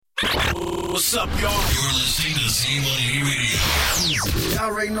What's up, y'all? You're listening to Z180 Radio. Y'all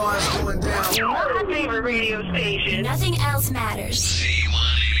already know how it's going down. My favorite radio station. Nothing else matters.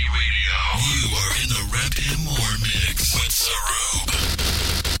 Z180 Radio. You are in the Rep and More mix with Saroop.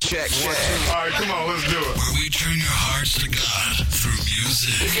 Check. All right, come on, let's do it. Where we turn your hearts to God through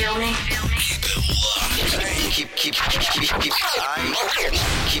music. You feel me? Keep it locked.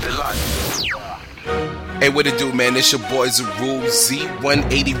 Keep it locked. Hey, what it do, man? It's your boy Zarul,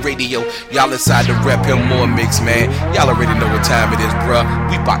 Z180 Radio. Y'all inside the Rep Him More mix, man. Y'all already know what time it is, bruh.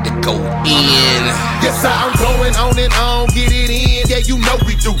 We about to go in. Yes, I'm going on and on, get it in. Yeah, you know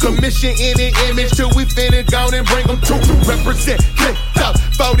we do. Commission any image till we finna go and bring them to represent. Click up,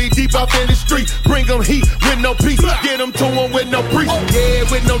 40 deep off in the street. Bring them heat with no peace. Get them to them with no priest. Yeah,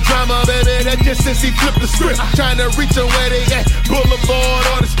 with no drama, baby. That's just since he flipped the script. Trying to reach them where they at. Boulevard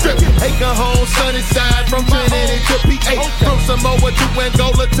or the strip. Acre home, sunny side. From Trinity to PA, from Samoa to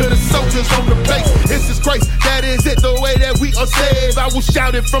Angola to the soldiers on the base. This is Christ, that is it, the way that we are saved. I will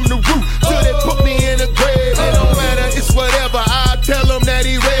shout it from the roof till they put me in the grave. It don't matter, it's whatever. I tell them that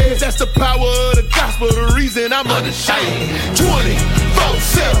he raised. That's the power of the gospel, the reason I'm unashamed.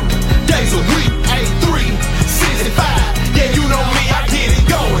 24/7 days a week, 365. Yeah, you know me, I get it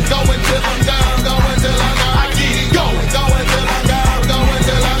going. Going till I'm gone, going till I'm gone. I get it going. Going till I'm gone, going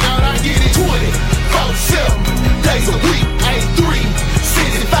till I'm gone. I get it 24/7 days a week,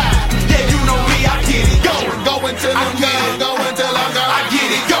 365. Yeah, you know me, I get it going. Going till I'm gone, going till I'm gone. I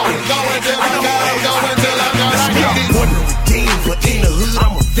get it going. Going till I'm gone, going till I'm gone. I get it. Born to redeem, but in the hood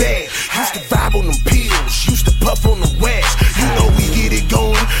I'm a vet. Used to vibe on them pills, used to puff on the west. You know we get it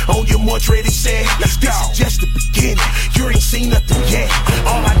going on your more ready set. This is just the beginning. You ain't seen nothing yet.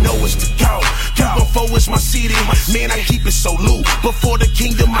 All I know is to go. Before it's my city, man, I keep it so loose. Before the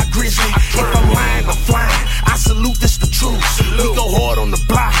kingdom, my grizzly. If I'm lying, I'm flying. I salute, this the truth. We go hard on the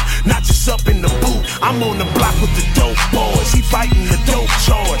block, not just up in the boot. I'm on the block with the dope boys. He fighting the dope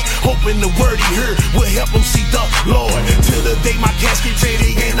charge. Hoping the word he heard will help him see the Lord. Till the day my casket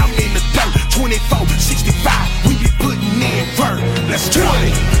ready and I'm in the dirt. 24/65, we be putting in work. That's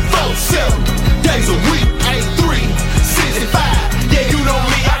 24/7 days a week, 365. Yeah, you know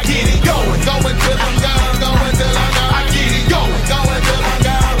me, I get it going. Going till I'm gone, going till I'm gone. I get it going. Going till I'm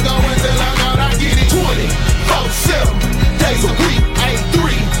gone, going till I'm gone. I get it 24/7 days a week,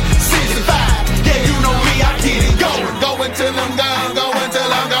 365. Yeah, you know me, I get it going. Going till I'm gone, going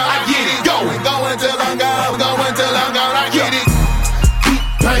till I'm gone. I get it going. Going till I'm gone, going till I'm gone. I get it. Beat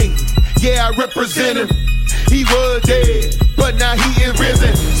pain, yeah, I represent him. He was dead, but now he is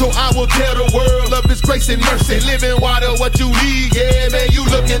risen. So I will tell the world of his grace and mercy. Living water, what you need, yeah, man, you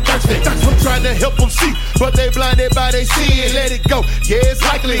looking thirsty. I'm trying to help them see, but they blinded by they sin. Let it go, yeah, it's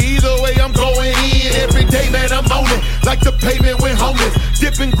likely either way I'm going in. Every day, man, I'm on it, like the pavement when homeless.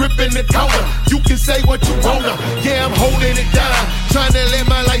 Dipping, gripping the corner, you can say what you wanna. Yeah, I'm holding it down, trying to let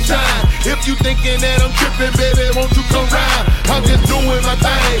my light shine. If you thinking that I'm tripping, baby, won't you come round? I'm just doing my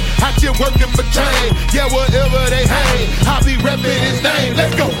thing, out here working for change. Yeah, whatever they hang, I'll be repping his name.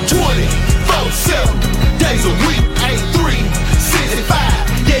 Let's go. 24/7 days a week, 365.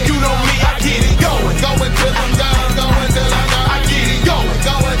 Yeah, you know me, I get it going. Going till I'm gone, going till I'm gone. I get it going.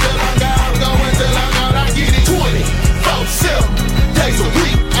 Going till I'm gone, going till I'm gone. I get it 24/7 days a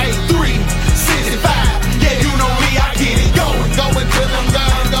week, 365. Yeah, you know me, I get it going. Going till I'm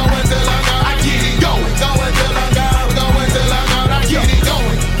gone, going till I'm gone. I get it going. Going till I'm gone, going till I'm gone. I get it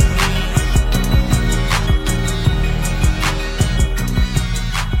going.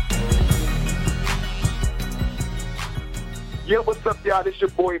 Yo, what's up, y'all? This your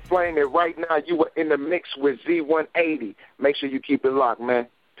boy Flame, and right now you are in the mix with Z180. Make sure you keep it locked, man.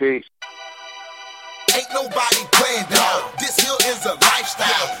 Peace. Ain't nobody playing, dog. This here is a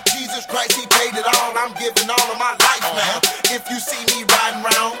lifestyle. Jesus Christ, he paid it all. I'm giving all of my life now. If you see me riding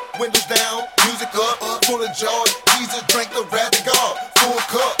around, windows down, music up, full of joy. Jesus drank the wrath of God, full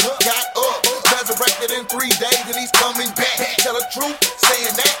cup, got up, resurrected in 3 days, and he's coming back. Tell the truth,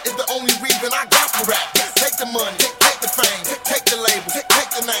 saying that is the only reason I got to rap. Take the money, take the fame, take the label,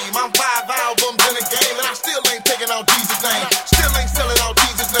 take the name. I'm 5 albums in the game, and I still ain't taking out Jesus' name. Still ain't selling out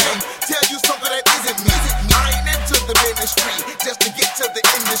Jesus' name. Tell you something that isn't me. I ain't into the ministry just to get to the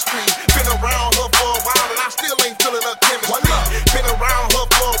industry. Been around her for a while, and I still ain't feeling her chemistry. Been around her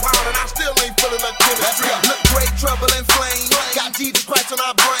for a while, and I still ain't feeling her chemistry. Look great, trouble and flame. Got Jesus Christ on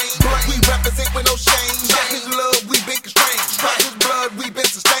our brain. We represent with no shame. By his love, we've been constrained. By his blood, we've been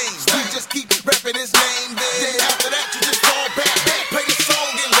sustained. We just keep repping his name. Then after that, you just fall back. Play the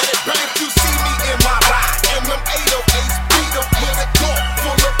song and let it bang. You see me in my ride, and them 808s, beat up with a car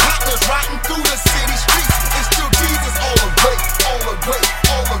full of partners riding through the city streets. It's still Jesus all the way, all the way,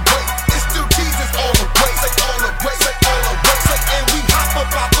 all the way. It's still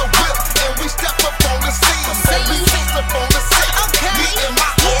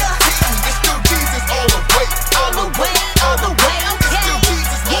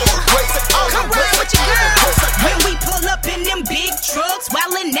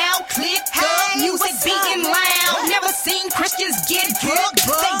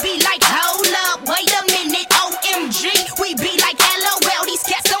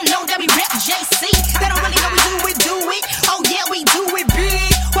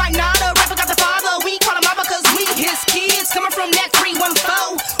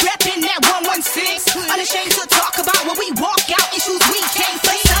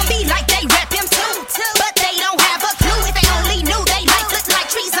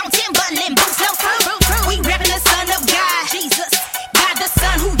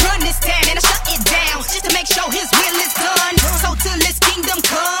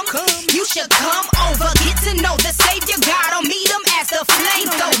should come over, get to know the Savior God, or meet him as the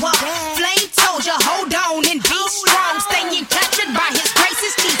flamethrower. Flame told you, hold on and be strong. Staying captured by his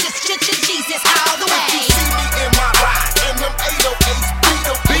graces, Jesus, Jesus all the way. You see me in my ride, and them 808s beat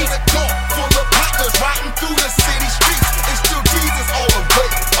a car full of partners riding through the city streets. It's still Jesus all the way,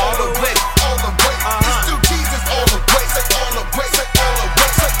 all the way, all the way. It's still Jesus all the way, say all the way, say all the way.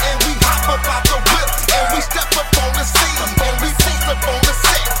 Say, and we hop up out the whip, and we step up on the scene, and we post up on the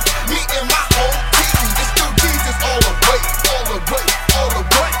set. Me and my whole team, it's still Jesus all the way, all the way, all the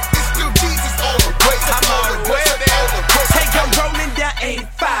way. It's still Jesus all the way, say all the way, say all the way. Hey, I'm rolling down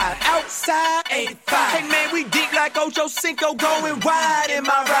 85, outside 85. Hey man, we deep like Ocho Cinco, going wide in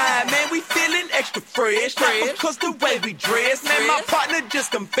my ride. Man, we feeling extra fresh, cause the way we dress. Man, my partner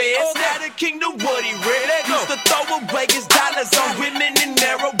just confessed that the kingdom what he read. Used to throw away his dollars on women and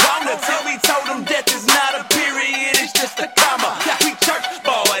marijuana, till we told him death is not a period, it's just a comma. We church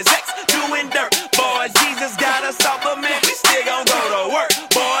boys, ex doing dirt boys. Jesus got us off, but man, we still gon' go to work.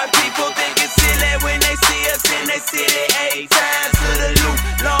 Boy, people think it's silly when they see us in they city. 8 times to the loop,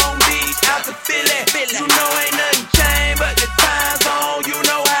 Long Beach, out to Philly. You know ain't nothing changed, but the time's on. You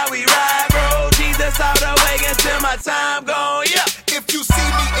know how we ride, bro. Jesus all the way until my time gone, yeah. If you see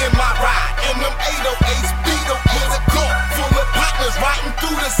me in my ride, and them 808s beat up in a car full of partners riding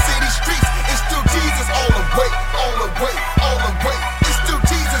through the city streets, it's still Jesus all the way, all the way, all the way. It's still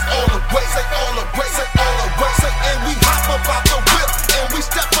Jesus all the way, say all the way, say all the way. Say, and we hop up out the whip, and we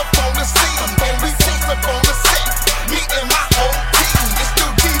step up on the scene, and we post up on the set. Me and my whole team, it's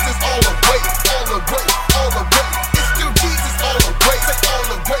still Jesus all the way, all the way, all the way. It's still Jesus all the way, say all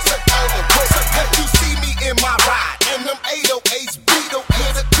the way, say all the way. Say, if you see me in my ride, and them 808s beat up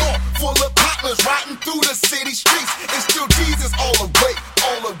in a car full of partners riding through the city streets, it's still Jesus all the way,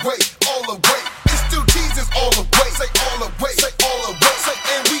 all the way, all the way. It's still Jesus all the way, say all the way, say all the way. Say,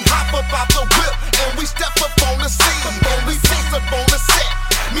 and we hop up out the whip, and we step up on the scene, and we post up on the set.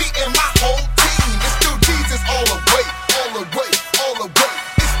 Me and my whole team, it's still Jesus all the way, all the way, all the way.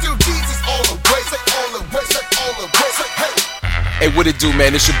 It's still Jesus all the way, say all the way, say all the way. Say, hey. Hey, what it do,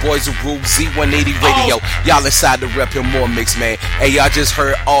 man? It's your boys Aru, Z180 Radio. Y'all inside the Rep Him More mix, man. Hey, y'all just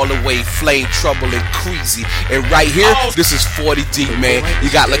heard all the way Flame, Trouble, and Creasy. And right here, this is 40 deep, man.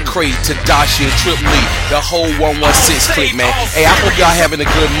 You got Lecrae, Tadashi, and Trip Lee, the whole 116 clique, man. Hey, I hope y'all having a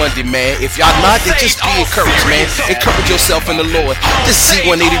good Monday, man. If y'all not, then just be encouraged, man. Encourage yourself in the Lord. This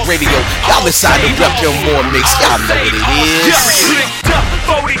Z180 Radio. Y'all inside the Rep Him More mix. Y'all know what it is.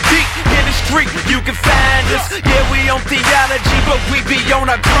 40 deep in the street, you can find us. Yeah, we on theology, but we be on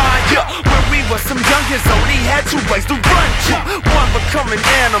our grind. Yeah, when we was some youngins, only had 2 ways to run to. 1, become an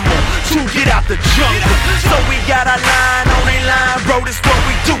animal, 2, get out the jungle. So we got our line on a line, bro, this what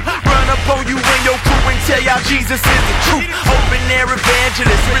we do. Run up on you and your crew and tell y'all Jesus is the truth. Open air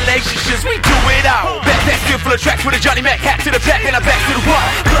evangelists, relationships, we do it all. Backpack still full of tracks with a Johnny Mac hat to the back and I back to the wall.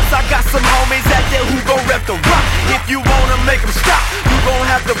 Plus I got some homies out there who gon' rep the rock. If you wanna make them stop, you gon'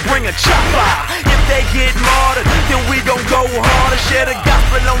 have to bring a chopper. If they get martyred, then we gon' go harder. Share the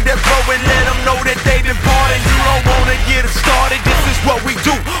gospel on their row and let them know that they been pardoned. You don't wanna get it started, this is what we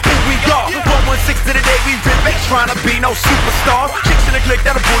do, who we are. 116 to the day we rip back, trying to be no superstar. Chicks in the clique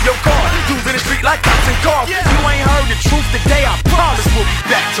that'll pull your car. Dudes in the street like cops and cars. You ain't heard the truth today, I promise we'll be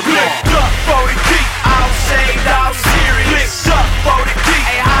back tomorrow. Licked up 40 deep, all saved, all serious. Licked up 40 deep,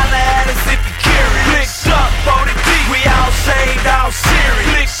 hey, holla at us if you curious. Licked up 40 deep, we all saved, all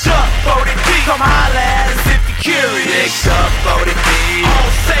serious. Licked up 40 deep, come holla at us if you curious. Licked up 40 deep,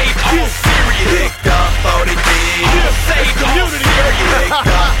 all saved, all serious. Licked up 40 deep, all saved, all serious. Licked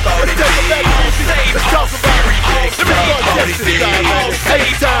up 40 deep, all saved, all serious. Licked up 40 deep, all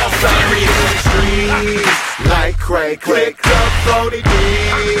saved, all serious. Like Craig, click up 40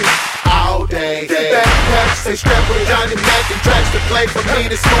 D's all day. Backpacks, they strapped with Johnny Mac and tracks to play for me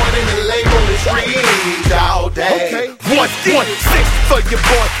this morning and label the streets all day. Okay. 116 for your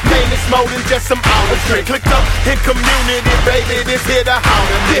boy, man, it's more than just some outer trick. Clicked up in community, baby, this here the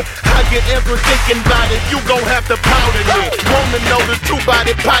holler. Yeah, I get every thinking about it, you gon' have to pound it. Wanna know the truth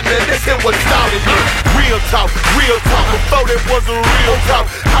about it, partner, this here what started it. Real talk, before there was a real talk.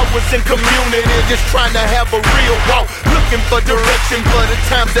 I was in community, just trying to have a real walk. Looking for direction for the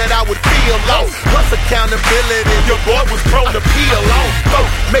times that I would feel lost. Plus accountability, your boy was prone to peel off.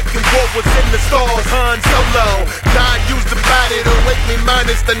 Making war was in the stars, Han Solo. God used the body to wake me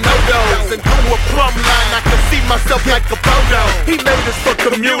minus the no-dos. And through a plumb line, I can see myself like a photo. He made us for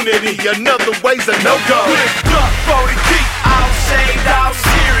community, another way's a no-go. Licked up 40 deep, all saved, all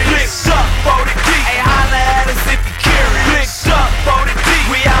serious. Licked up 40 deep, hey, holla at us if you curious. Licked up 40 deep,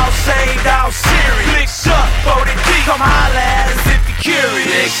 we all saved, all serious. Licked up 40 deep, come holla at us if you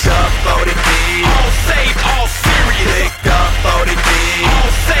curious. Licked up, ODB. All saved, all serious. Licked up, ODB.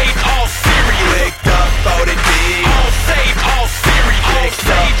 All saved, all serious. Licked up, ODB. All saved, all serious. Licked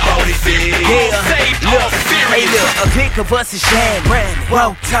up, ODB. All saved, all serious. Hey look, a pic of us is Shan Brandon.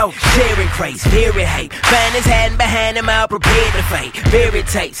 Whoa, talk, sharing craze, very hate. Find his hand behind him, out prepared to fight. Very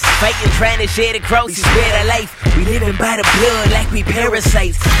tapes, fighting, trying to share the cross. We spread our life. We living by the blood like we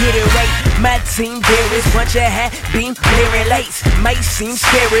parasites. Get it right, my team varies. Bunch of hat beam, clearing lights. Might seem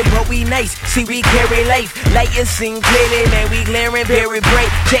scary, but we nice. See, we carry life. Light is seen clearly, man. We glaring very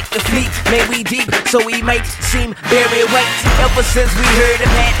bright. Check the fleet, man. We deep, so we might seem very white. Ever since we heard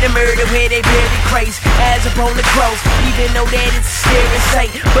about the murder where they bury Christ as upon the cross, even though that it's a scary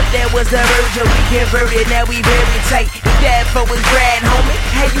sight. But that was the virgin, we converted, now we very tight. He died for his bride, homie.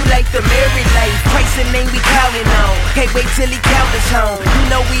 How you like the married life? Christ the name we counting on. Can't wait till he count us home. You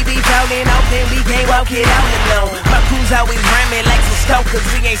know we be counting off, then we can't walk it out alone. My crew's always rhyming like some stalkers,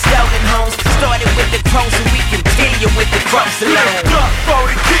 we ain't scouting homes. Started with the cross and we continue with the cross alone. Licked up,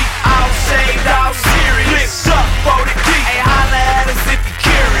 ODB. All saved, all serious. Licked up, ODB. Hey, holla at us if you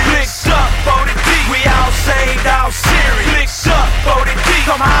curious. Licked up, ODB. We all saved, all serious. Licked up, ODB.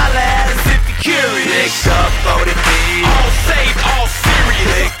 Come holla at us if you curious. Licked up, ODB. All saved, all serious.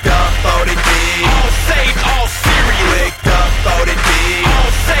 Licked up, ODB. All saved, all serious. Licked up, ODB.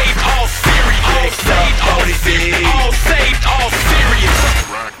 All saved, all serious. Licked up, ODB. All saved, all serious.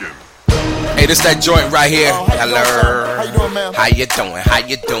 Hey, this that joint right here. Hello. How you doing, man? How you doing? How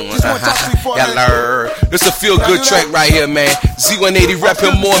you doing? Just wanna talk to you for a minute. Hello. This a feel good track right here, man. Z180 Rep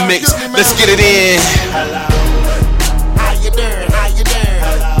Him More Mix. Let's get it in. How you doing? How you doing?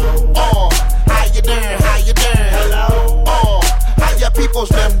 How you doing? How you doing? How your people's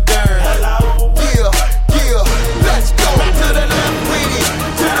them doing? Yeah, let's go. Not to the left with it,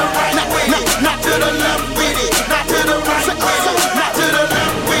 to the right with it. Not to the left with it, not to the right with it. Not to the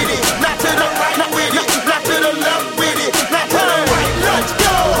left with it, not to the right with it. Not to the left with it, not to the right. Let's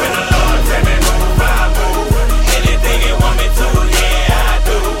go. When the Lord tell me move, I move. Anything you want me to, yeah, I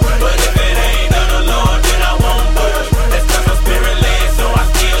do. But if it ain't of the Lord, then I won't budge. That's 'cause I'm spirit-led, so I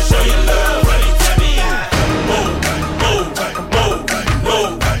still show you love. When he tell me I move, move, move,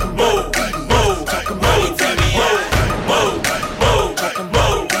 move, move, move. When he tell me I move, move,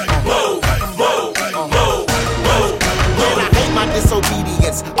 move, move, move, move. Man, I hate my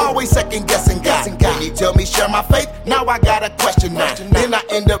disobedience. Always second guessing God. When he tell me share my faith, now I got a question now. Then I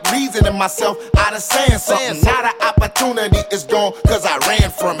end up reasoning myself out of saying something. Now the opportunity is gone, 'cause I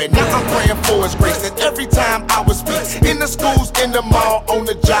ran from it. Now I'm praying for his grace. And every time I would speak, in the schools, in the mall, on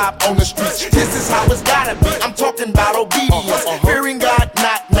the job, on the streets. This is how it's gotta be. I'm talking about obedience. Fearing God,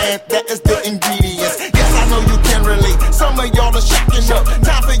 not man, that is the ingredients. Yes, I know you can relate. Some of y'all are shacking up.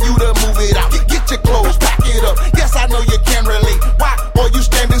 Time for you to move it out. Get your clothes, pack it up. Yes, I know you can relate. Why are you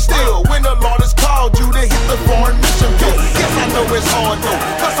standing still when the Lord has called you to hit the foreign mission field? Yes, I know it's hard though,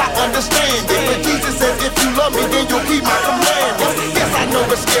 'cause I understand it. But Jesus says if you love me, then you'll keep my commandments. Yes, I know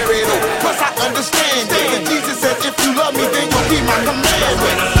it's scary though, 'cause I understand it. But Jesus says if you love me, then you'll keep my commandments.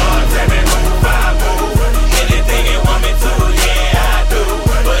 When the Lord tell me move, I move. Anything you want me to, yeah, I do.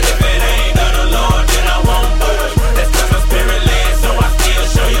 But if it ain't of the Lord, then I won't budge. That's 'cause I'm spirit-led, so I still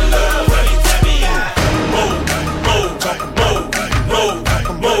show you love. When he tell me I move, move, move, move,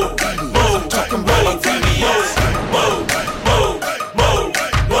 move, move. When he tell me I move, move, move,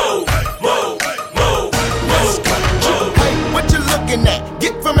 move, move, move. Let's go. Hey, what you looking at?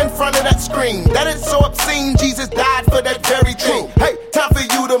 Get from in front of that screen. That is so obscene. Jesus died for that very thing. Hey, time for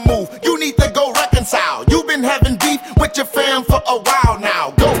you to move. You need to go reconcile. You've been having beef with your fam for a while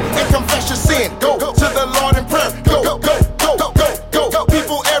now. Go and confess your sin. Go to the Lord in prayer. Go, go, go, go, go, go.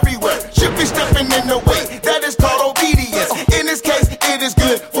 People everywhere should be stepping in the way. That is called obedience. In this case, it is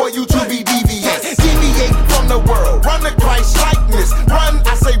good for you to be deviant. Deviate from the world. Run to Christ's likeness. Run,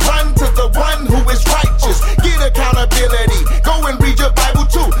 I say run to the one who is righteous. Get accountability. Go and read your Bible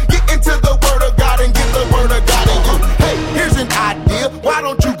too. Get into the Word of God and get the Word of God in you. Hey, here's an idea. Why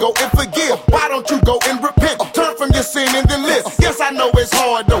don't you go and forgive? Why don't you go and repent? Turn from your sin and then live. Yes, I know it's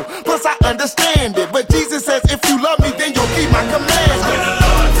hard though. Plus I understand it. But Jesus says if you love me, then you'll keep my commandments. When the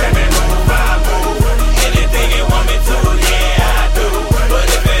Lord tell me move, I move. Anything you want me to, yeah, I do. But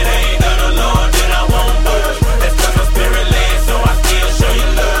if it ain't of the Lord, then I won't budge. That's 'cause I'm spirit-led, so I still show you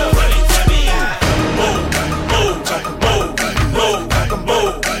love. When he tell me I move, move, move, move,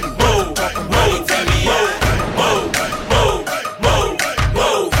 move, move. When he tell me I move, move, move,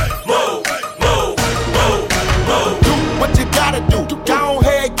 move, move, move.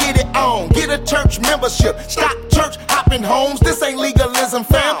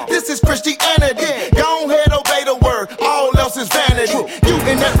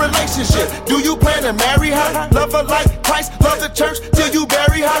 relationship? Do you plan to marry her? Love her like Christ, love the church till you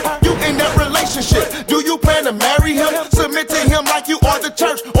bury her? You in that relationship? Do you plan to marry him? Submit to him like you are the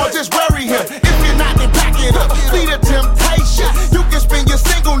church, or just bury him? If you're not, then pack it up. Flee the temptation. You can spend your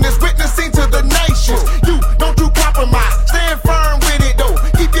singleness witnessing to the nations. Don't you compromise. Stand firm with it though.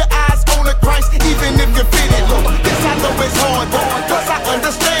 Keep your eyes on the Christ, even if you fit it low. Yes, I know it's hard though, cause I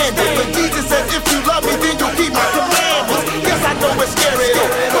understand it. But Jesus says, if you love me, then you'll keep my commandments. Yes, I know it's scary though,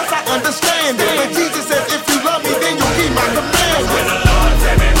 cause I understand it. But Jesus says, if you love me, then you'll keep my commandments. When the Lord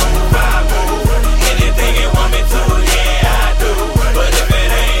tell me move, I move. Anything you want me to, yeah, I do. But if it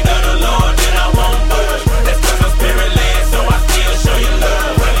ain't of the Lord, then I won't budge. That's cause I'm spirit led, so I still show you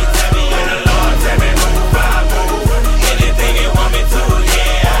love. When he tell me, when the Lord tell me move, I move. Anything you want me to,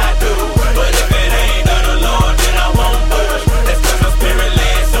 yeah, I do. But if it ain't of the Lord, then I won't budge. That's cause I'm spirit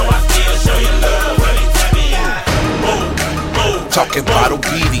led, so I still show you love. When he tell me, move. Talking about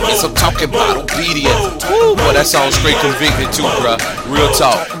obedience, I'm talking about obedience. Woo, boy, that sounds straight convicted too, bruh. Real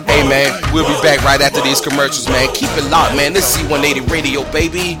talk. Hey, man, we'll be back right after these commercials, man. Keep it locked, man. This is C180 Radio,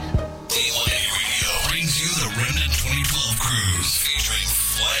 baby. C180 Radio brings you the Remnant 2012 Cruise featuring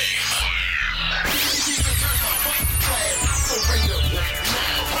Flame.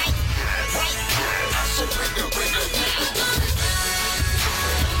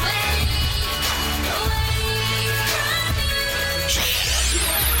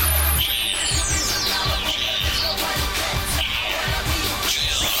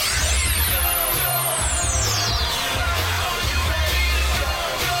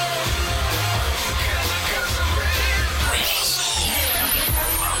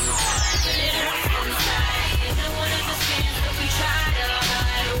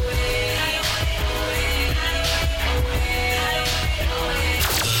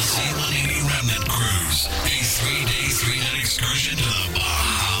 Excursion to the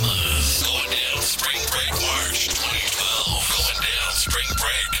Bahamas. Going down spring break March 2012. Going down spring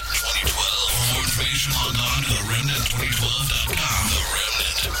break 2012. For more information, log on to theremnant2012.com.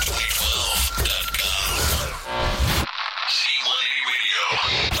 Theremnant2012.com. C180 Radio.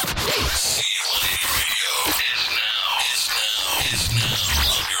 C180 Radio is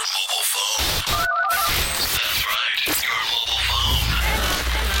now on your mobile phone. That's right, your mobile phone.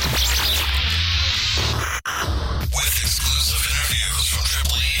 With exclusive interviews from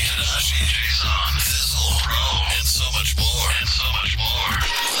Triple E, Tadashi, Jason, Fizzle, Pro, and so much more.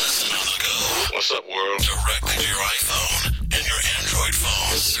 Listen on the go. What's up, world? Directly to your iPhone and your Android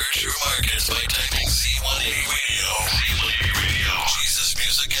phone. Search your markets by typing Z180 Radio. Z180 Radio. Jesus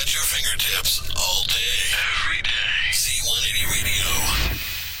music at your fingertips all day, every day. Z180 Radio.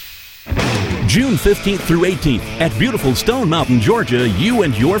 June 15th through 18th at beautiful Stone Mountain, Georgia, you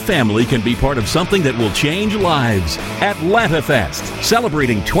and your family can be part of something that will change lives. Atlanta Fest.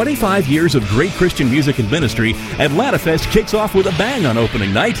 Celebrating 25 years of great Christian music and ministry, Atlanta Fest kicks off with a bang on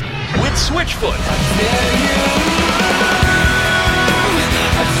opening night with Switchfoot.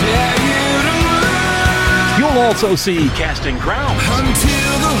 You'll also see Casting Crowns.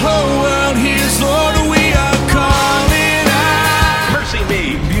 Until the whole world hears, Lord, we are calling out. Mercy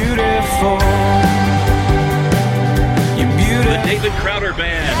Me. Beautiful. You're beautiful. The David Crowder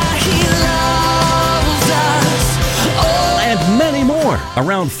Band. He loves us. Oh. And many more.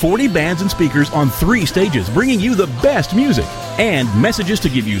 Around 40 bands and speakers on 3 stages, bringing you the best music and messages to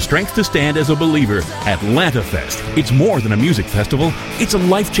give you strength to stand as a believer. Atlanta Fest. It's more than a music festival. It's a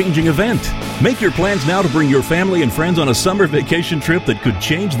life-changing event. Make your plans now to bring your family and friends on a summer vacation trip that could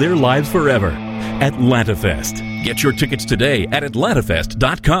change their lives forever. Atlanta Fest. Get your tickets today at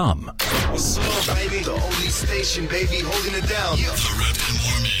atlantafest.com. What's up, baby? The only station, baby, holding it down. The Rep and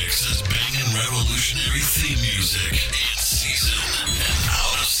More Mix is banging revolutionary theme music in season and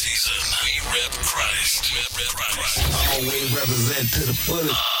out of season. We rep Christ. Always represent to the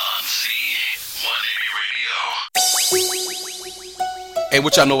fullest. On Z180 Radio. Hey,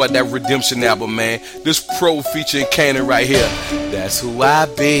 what y'all know about that Redemption album, man? This Pro featuring Cannon right here. That's who I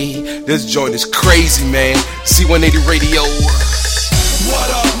be. This joint is crazy, man. C180 Radio. What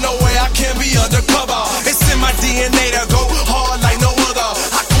up? No way I can be undercover. It's in my DNA to go hard like no other.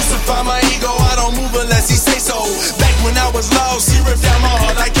 I crucify my ego, I don't move unless he say so. Back when I was lost, he ripped down my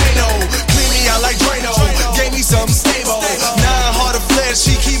heart like Kano. Clean me out like Drano, gave me something stable. Now I'm hard of flesh,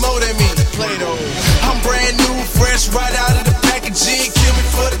 she chemo than me. Play-Doh. I'm brand new, fresh, right out of the packaging. Kill me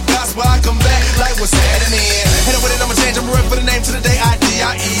for the gospel, I come back like what's happening. And with it, I'ma change, I'm rep for the name to the day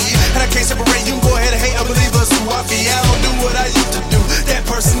I-D-I-E. And I can't separate, you can go ahead and hate, I believe us who I be. I don't do what I used to do, that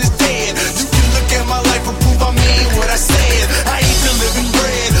person is dead. You can look at my life and prove I mean what I said. I eat the living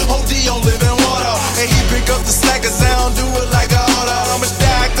bread, OD on living water. And he pick up the slack, cause I don't do it like I oughta. I'm a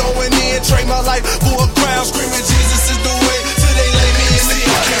my life for a crowd, screaming Jesus is the way till they lay me in the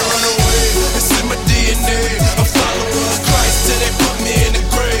grave. I can't run away, it's in my DNA. A follower of Christ till they put me in the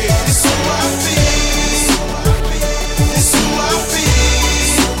grave. It's who I be. It's who I be.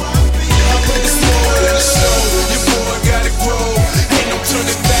 It's more than a show. Your boy gotta grow. Ain't no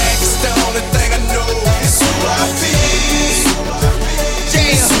turning back. It's the only thing I know. It's who I be.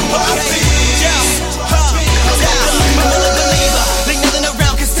 Yeah, it's who I be.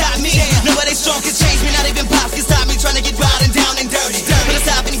 Strong can change me, not even pop can stop me. Trying to get wild and down and dirty, but a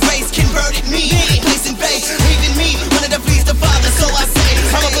stopping grace converted me. Placing faith, leaving me, wanted to please the Father. So I say,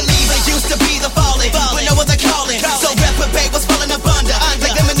 I'm a believer, used to be the fallen, but no other calling. So reprobate was falling up under,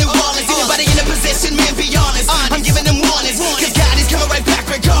 like them in New Orleans. Anybody in a position, man, be honest. I'm giving them warnings, cause God is coming right back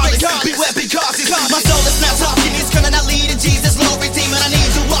regardless. Beware, be cautious. My soul is not talking, it's gonna not lead in Jesus, Lord redeemer. I need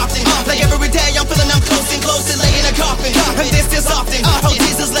you often, like every day I'm feeling I'm close and close to laying a coffin. And this often, oh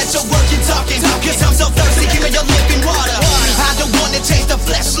Jesus, let your work you talking. Cause I'm so thirsty, give me your living water. I don't wanna change the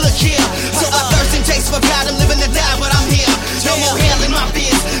flesh, look here. So I thirst and taste for God, I'm living to die, but I'm here. No more hell in my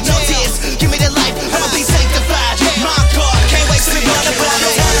fears, no tears. Give me the life, I'ma be sanctified. My God, can't wait to be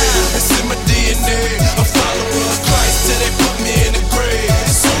multiplied. It's in my DNA, a follower of Christ till they put me in the grave.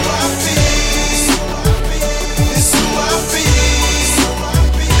 It's who I be. It's who I be.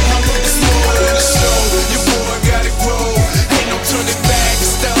 It's more than a show. Your boy gotta grow. Ain't no turning back.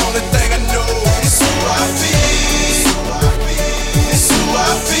 It's the only thing I know. It's who I be. It's who I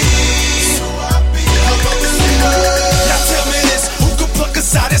be. Now tell me this, who could pluck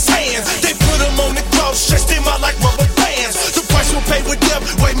us out his hands? They put him on the cross, stretched him out like rubber bands. The price we'll pay with death,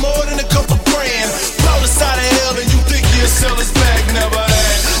 way more than a couple grand. Pull us out of hell and you think he'll sell us back, never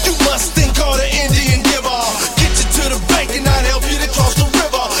had. You must think call the Indian giver. Get you to the bank and I'd help you to cross the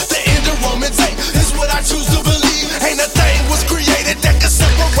river. The end of Romans 8 is what I choose to believe. Ain't a thing was created that could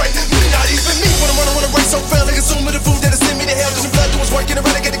separate me, not even me. When I race so fail, they consume me the food that'll send me to hell. Cause the blood that was working to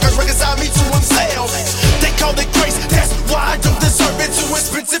relegate the curse, reconcile me to himself. They call it grace, that's why I don't deserve it. Too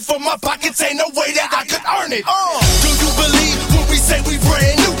expensive for my pockets, ain't no way that I could earn it. Do you believe when we say we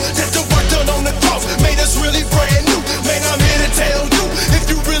brand new? That the work done on the cross made us really brand new. Man, I'm here to tell you, if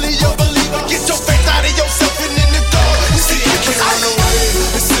you really a believer, get your faith out of yourself and in the God. You see, I can't run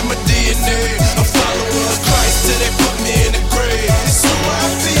away, it's in my DNA. A follower of Christ till they put me in the grave. It's who I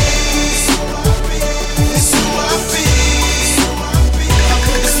be. It's who I be.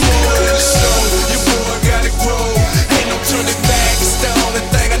 It's more than a show. Your boy gotta grow. Ain't no turning back. It's the only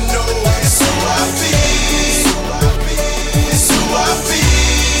thing I know. It's who I be. It's who I be.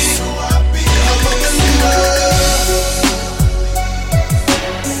 I'm a believer.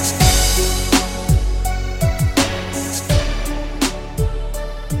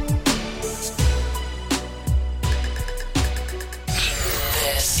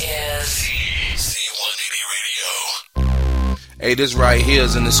 This is Z180 Radio. Hey, this right here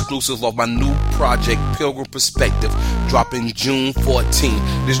is an exclusive of my new project, Pilgrim Perspective, dropping June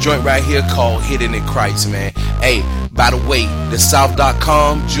 14th. This joint right here called Hidden in Christ, man. Hey, by the way, the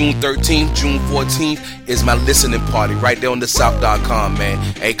South.com, June 13th, June 14th is my listening party right there on the South.com, man.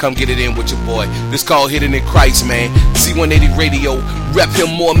 Hey, come get it in with your boy. This called Hidden in Christ, man. Z180 Radio, rep him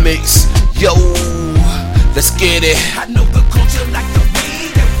more mix. Yo, let's get it. I know the culture like the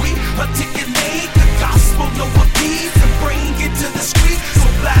way that we articulate the gospel over peace and bring it to the street so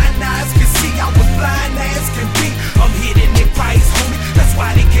blind eyes can see. I was blind as can be. I'm hidden in Christ, homie. That's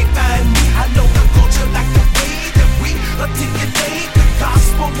why they can't find me. I know the culture like the way that we articulate the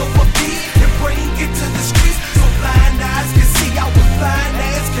gospel over peace and bring it to the streets so blind eyes can see. I was blind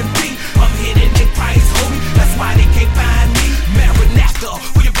as can be. I'm hidden in Christ, homie. That's why they can't find me. Maranatha,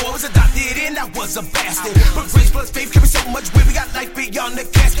 where your boy was adopted and I was a bastard. But grace plus faith carry so much weight. We got life beyond the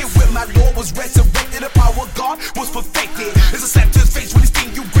casket. Where my Lord was resurrected, the power of God was perfected. It's a slap to his face when he's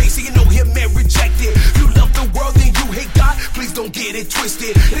seen you grace, so you know him and rejected. You love the world and you hate God, please don't get it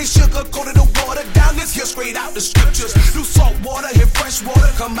twisted. They sugar-coated the water down this here straight out the scriptures. New salt water and fresh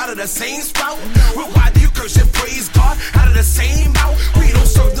water come out of the same spout. Well, why do you curse and praise God out of the same mouth? We don't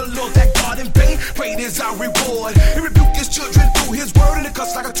serve the Lord that God in vain. Great is our reward. He rebuked his children through his word and it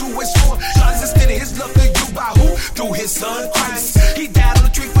cuts like a two-way sword. God is extending his love to you by who? Through his son Christ. He died on the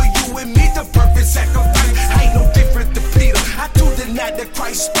tree for you and me, the perfect sacrifice. I ain't no different than Peter. I do deny that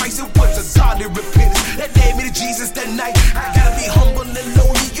Christ Christ. It was a godly repentance that led me to Jesus that night. I gotta be humble and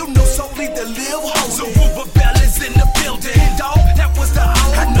lowly, you know, solely to live holy. So Rubabel is in the building, dog. That was the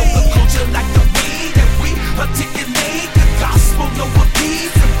only. I know the culture like the way that we articulate the gospel over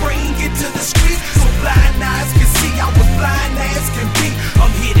peace and bring it to the streets so blind eyes can see. I was blind as can be.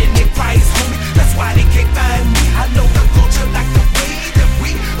 I'm hidden in Christ, homie. That's why they can't find me. I know the culture like the way that we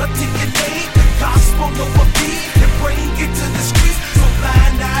articulate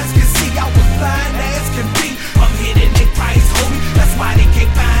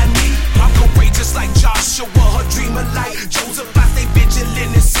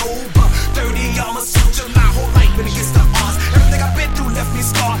sober. 30, I'm a soldier, my whole life been against the odds. Everything I've been through left me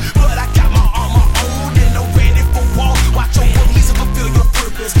scarred, but I got my armor on and I'm ready for war. Watch your enemies and fulfill your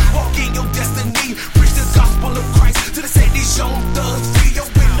purpose. Walk in your destiny, preach the gospel of Christ to the city's young thugs. Free your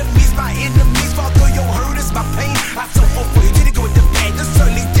enemies, my enemies. Father, your hurt is my pain. I so hope for you didn't go with the bad. There's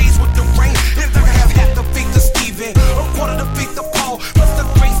certainly days with the rain. If I have half the faith of Stephen, a quarter the faith of Paul, plus the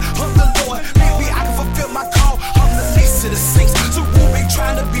grace of the Lord, maybe I can fulfill my call. I'm the least of the saints, so who ain't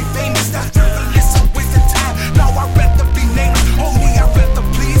trying to be famous? That's frivolous, I'm wasting time. Now I'd rather be nameless. Only I'd rather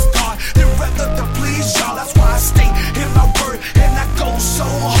please God than rather to please y'all. That's why I stay in my word and I go so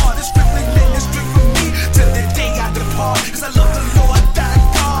hard. It's strictly ministry for me till the day I depart. Cause I love the Lord thy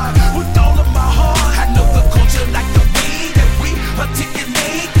God with all of my heart. I know the culture like the way that we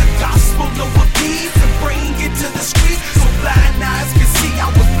articulate the gospel over peace and bring it to the streets so blind eyes can see. I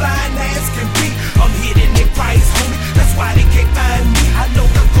was blind as can be. I'm hidden in Christ, homie. That's why they can't find me. I know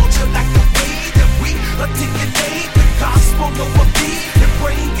the culture like the way that we articulate the gospel over peace and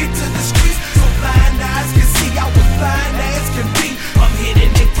bring it to the streets so blind eyes can see. I was blind as can be. I'm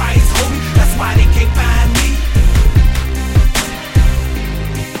hidden in Christ, homie. That's why they can't find me.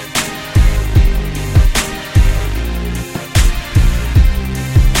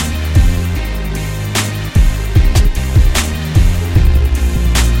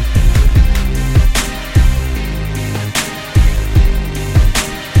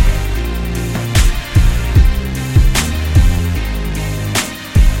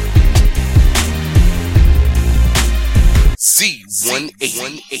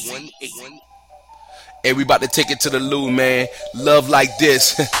 Z18181. Hey, we about to take it to the loo, man. Love like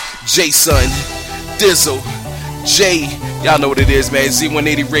this. Jason, Dizzle, Jay. Y'all know what it is, man.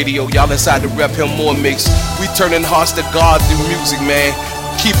 Z180 Radio. Y'all inside the Rep Him More mix. We turning hearts to God through music, man.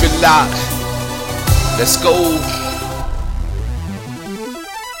 Keep it locked. Let's go.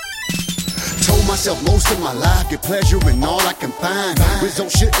 Told myself most of my life, get pleasure in all I can find.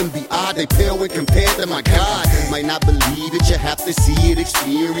 Results shouldn't be odd, they pale when compared to my God. Might not believe it, you have to see it,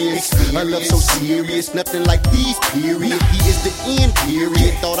 experience. A love so serious, nothing like these, period. He is the end,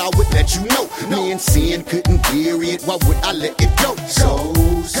 period. Thought I would let you know, me and sin couldn't bear it. Why would I let it go? So,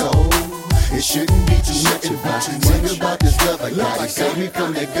 it shouldn't be too much about you. Sing about this love I got, he saved me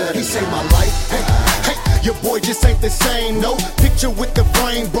from that gutter. He saved my life, hey, your boy just ain't the same, no. Picture with the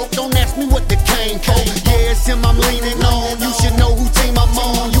frame broke, don't ask me what the cane came. Yeah, it's him I'm leaning on, you should know who team I'm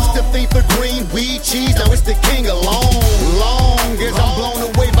on. Used to think for green weed cheese, now it's the king alone. Long as I'm blown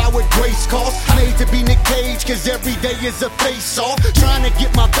away by what grace costs. Made to be Nick Cage, cause every day is a face off. Trying to get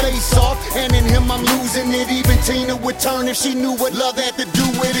my face off, and in him I'm losing it. Even Tina would turn if she knew what love had to do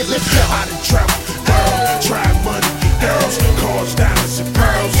with it. Let's go. I done traveled the world, tried money, girls, cars, diamonds, and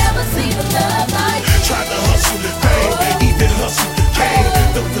pearls. Never seen a love like this. Tried to hustle the fame, even hustle the game.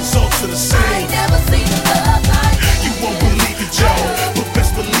 The results are the same. Never seen a love like this. You won't believe it, Joe, but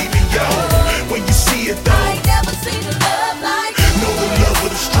best believe it, yo. When you see it, though. Never seen a love like this. Know the love of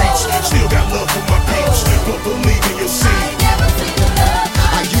the streets, still got love for my peeps, but believe in your seed. Never seen a love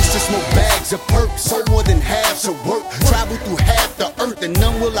like I used to smoke bags of perks, sold more than half to work. Travel through half the earth, and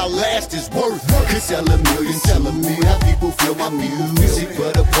none will outlast his worth. Could sell a million, telling me how people feel my music,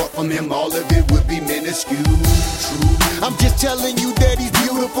 but apart from him, all of it would be minuscule. True. I'm just telling you that he's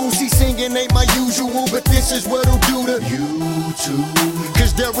beautiful. See, singing ain't my usual, but this is what'll do to you too.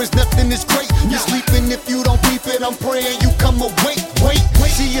 Cause there is nothing that's great. You're sleeping if you don't peep it. I'm praying you come awake. Wait.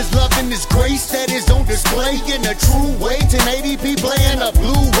 See his love and his grace that is on display in a true way. 1080p playing a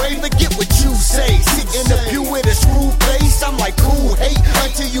Blu-ray. Forget what you say. Sit in the pew with a screw face. I'm like cool hate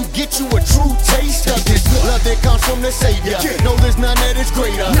until you get you a true taste of this love that comes from the Savior. No, there's none that is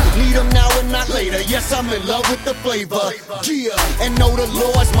greater. Need him now and not later. Yes, I'm in love with the flavor. Yeah, and know the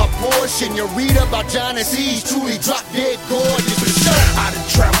Lord's my portion. You read about John and C's truly drop dead gorgeous for sure. I done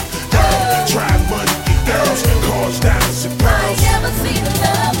traveled the world, tried money, girls, cars, diamonds, and pearls. Never seen a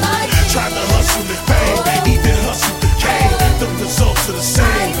love like this. Tried to hustle the fame, even hustle the game. The results are the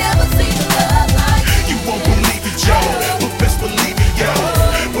same. Never seen a love like this. You won't believe it, yo, but best believe it, yo.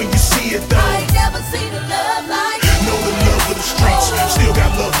 When you see it, though. Never seen a love like this. Know the love of the streets, still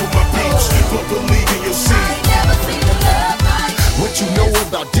got love for my peeps, but believe in your seed. Never seen a love like this. What you know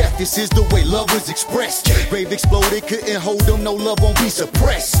about death, this is the way love was expressed. Rave exploded, couldn't hold them, no love won't be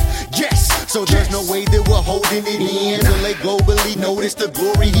suppressed. Yes, so there's no way that we're holding it in. Till they globally notice the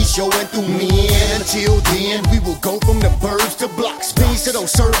glory he's showing through men. Until then, we will go from the burbs to blocks. Fiends to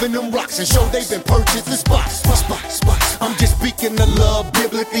those serving them rocks and show they've been purchased in spots. I'm just speaking of love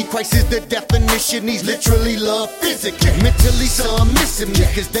biblically. Christ is the definition, he's literally love physically. Mentally, some missing me,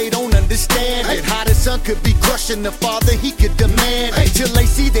 cause they don't understand it. How the son could be crushing the father, he could demand it. till they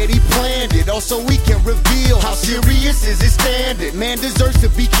see that he planned it. Also, we can reveal how serious is his standard. Man deserves to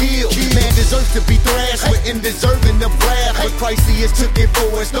be killed. Man deserves to be thrashed. We're undeserving of wrath, but Christ he has took it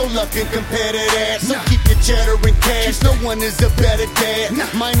for us. No luck can compare to that. So keep your cheddar and cash. No one is a better dad.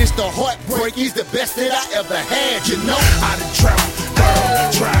 Minus the heartbreak, he's the best that I ever had. You know, I done traveled the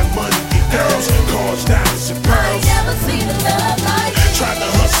world, tried money, get girls, cars, diamonds, and pearls. Never seen a love like this. Tried to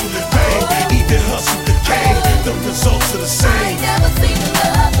hustle in vain, even hustle the game. The results are the same. Never seen a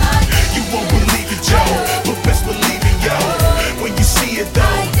love like this. You won't believe it, Joe, but best believe it, yo. When you see it, though,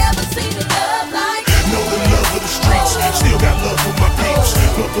 Never seen a love like this. know the love of the streets. Still got love for my peeps,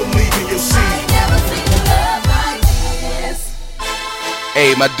 but believe in your seed. Never seen a love like this.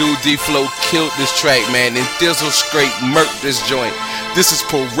 Hey, my dude D-Flow killed this track, man, and Thizzle straight murked this joint. This is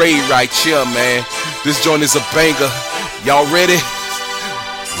Parade right here, man. This joint is a banger. Y'all ready?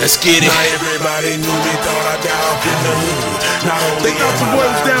 Let's get it. Now everybody knew me, thought I got off in the hood. They thought your boy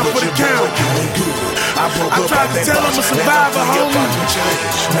was down for the count. I tried to tell them a survivor, homie.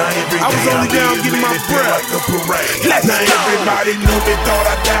 I was only down getting my breath. Now everybody knew me, thought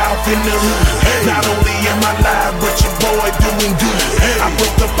I died off in the hood. Not only am I live, but your boy doing good. I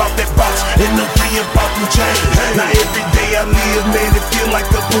broke up out that box and I'm free about them chains. Now every day I live, man, it feel like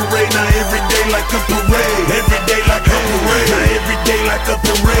a parade. Now every day like a parade. Every day like a parade. Now every day like a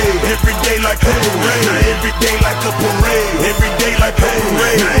parade. Every day like a parade. Now every day like a parade. Every day like a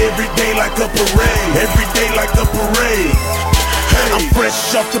parade. Now every day like a parade. Every day like a parade. I'm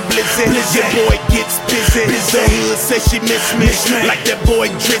fresh off the blizzard. Your boy gets busy. The hood says she miss me, like that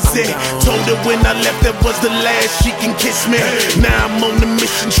boy Drizzy. Told her when I left that was the last she can kiss me. Now I'm on the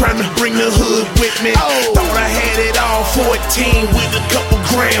mission trying to bring the hood with me. Thought I had it all, 14 with a couple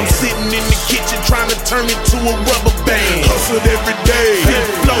grams. Sitting in the kitchen trying to turn it to a rubber band. Hustled every day, big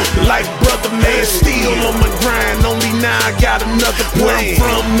flow like brother man. Still on my grind, only now I got another plan. Where I'm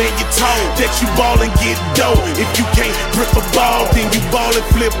from, man, you told that you ball and get dough. If you can't grip a ball, then you ball and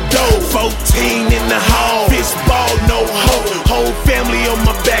flip dough. 14 in the hall, fist ball, no hoe. Whole family on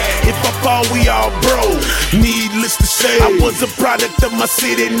my back, if I fall, we all bro. Needless to say, I was a product of my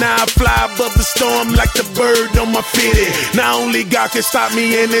city. Now I fly above the storm like the bird on my fitty. Not only God can stop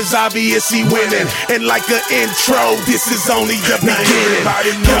me, and it's obvious he winning. And like an intro, this is only the beginning.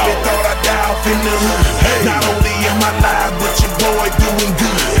 Everybody knew me, thought I died off in the hood. Not only am I live, but your boy doing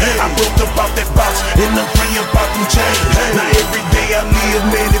good. I broke up out that box, and I'm free about them chains. Now every day I live,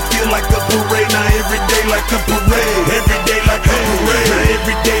 man, it feel like a parade. Now every day like a parade. Every day like a parade. Now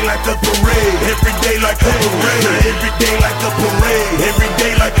every day like a parade. Every day like a parade. Now every day like a parade. Every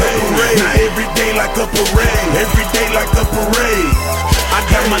day like a parade. Now every day like a parade. Every day like a parade. I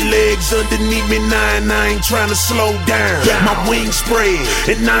got my legs underneath me now, and I ain't trying to slow down. My wings spread,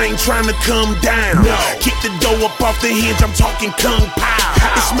 and I ain't trying to come down. Kick the door up off the hinge, I'm talking kung pao.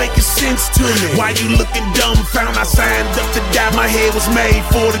 It's making sense to me. Why you looking dumbfound? I signed up to die. My head was made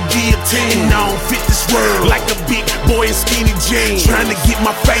for the guillotine. I don't fit this world like a big boy in skinny jeans. Trying to get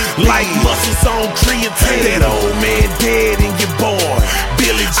my face like muscles on creatine. That old man dead and your boy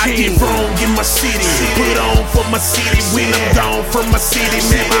Billy Jean. I get wrong in my city, put on for my city. When I'm gone from my city,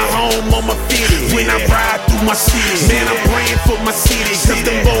 man, my home on my fitty. When I ride through my city, man, I'm praying for my city. Cause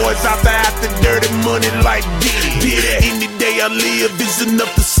them boys out there after dirty money like Diddy. Any day I live is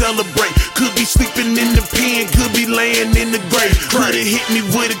enough to celebrate. Could be sleeping in the pen, could be laying in the grave. Could've hit me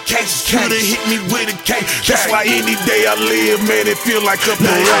with a case, could've hit me with a cake. That's why any day I live, man, it feel like a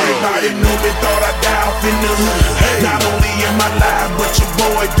parade. Everybody knew me, thought I died off in the hood. Not only am I live, but your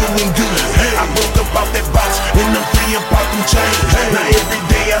boy doing good. I broke up out that box, and I'm free about them chains. Now every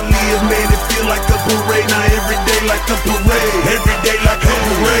day I live, man, it feel like a parade. Now every day like a parade. Every day like a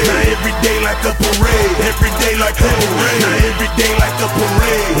parade. Now every day like a parade. Every day like a parade. Now every day like a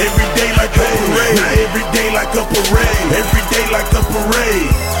parade. Every day like a parade. Now every day like a parade. Every day like a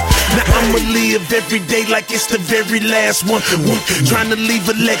parade. Now I'ma live every day like it's the very last one. Trying to leave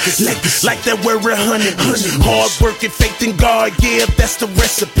a legacy like that we're 100. Hard work and faith in God, yeah, that's the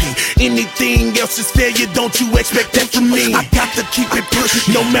recipe. Anything else is failure, don't you expect that from me. I got to keep it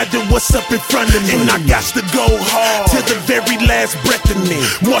pushing, no matter what's up in front of me. And I got to go hard till the very last breath in me.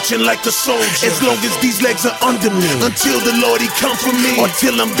 Marching like a soldier, as long as these legs are under me. Until the Lord he come for me, or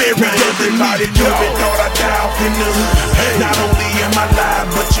till I'm buried underneath. Everybody knew me, thought I died off in the hood. Not only am I live,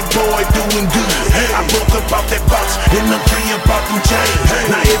 but your boy doing good. I broke up out that box, and I'm free about them chains.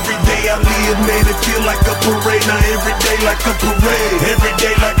 Now every day I live, man, it feel like a parade. Now every day like a parade. Every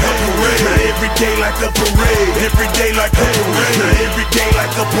day like a parade. Now every day like a parade. Every day like a parade. Now every day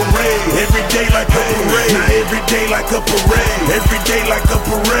like a parade. Every day like a parade. Now every day like a parade. Every day like a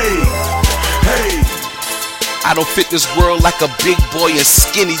parade. Hey. I don't fit this world like a big boy in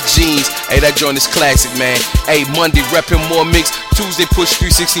skinny jeans. Hey, that joint is classic, man. Hey, Monday reppin' more mix. Tuesday push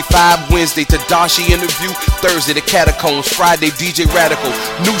 365. Wednesday Tadashi interview. Thursday the Catacombs. Friday DJ Radical.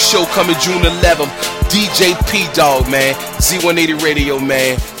 New show coming June 11th. DJ P Dog, man. Z180 Radio,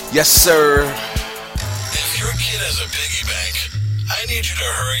 man. Yes, sir. If your kid has a piggy bank, I need you to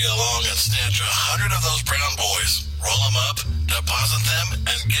hurry along and snatch 100 of those brown boys. Roll them up, deposit them,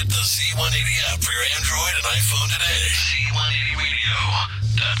 and get the Z180 app for your Android and iPhone today.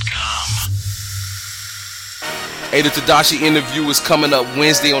 Z180radio.com. Hey, the Tadashi interview is coming up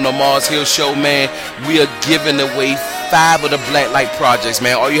Wednesday on the Mars Hill Show, man. We are giving away 5 of the Blacklight projects,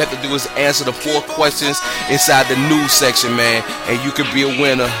 man. All you have to do is answer the 4 questions inside the news section, man, and you could be a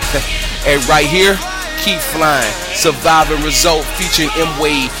winner. And right here, Keep Flying, Surviving Result featuring M.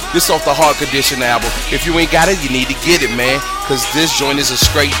 Wade. This off the Hard Condition album. If you ain't got it, you need to get it, man, because this joint is a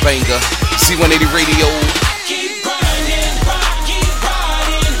straight banger. Z180 Radio. Keep grinding, keep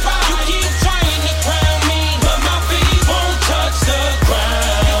riding. You keep trying to crown me, but my feet won't touch the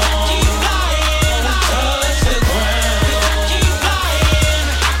ground. Keep flying, touch the ground. Keep flying,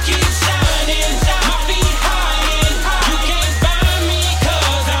 I keep shining. My feet high, you can't find me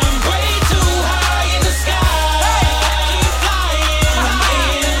 'cause I'm way too high in the sky. Keep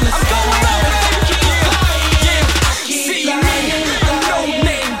flying in the sky. Keep flying, keep flying. No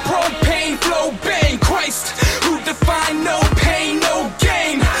name, propane, flow, bang, Christ, who define no pain, no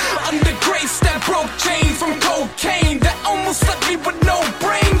gain. Under grace that broke chains from cocaine that almost left me with no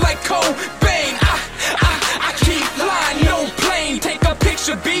brain like Cobain. I keep flying, no plane. Take a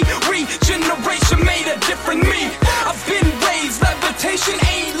picture, be regeneration made a different me. I've been raised, levitation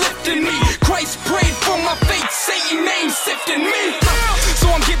ain't lifting me. Christ prayed for my faith, Satan ain't sifting me. So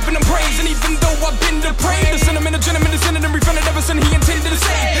I'm giving him praise, and even though I've been depraved, the sentiment of gentleman is in it and repented ever since he intended to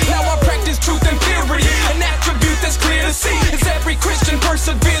save. Now I practice truth and purity, an attribute that's clear to see. Is every Christian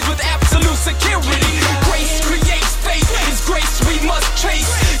perseveres with absolute security. Grace creates faith, it's grace we must chase.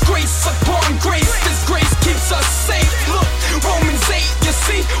 Grace upon grace, this grace keeps us safe. Look, Romans 8, you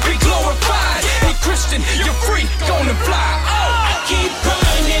see, we glorified. Hey Christian, you're free, gonna fly. I keep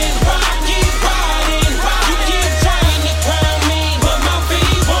grinding, keep riding. You keep trying to crown me, but my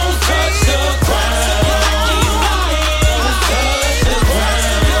feet won't touch the ground. Keep flying, touch the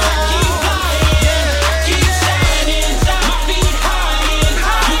ground. Keep flying, keep shining. My feet high,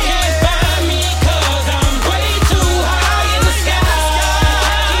 you can't find me 'cause I'm way too high in the sky.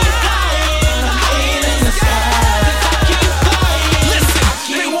 Keep flying in the sky. Keep flying. Listen,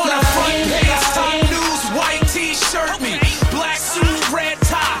 they want a front page, top news, white t-shirt me, black suit, red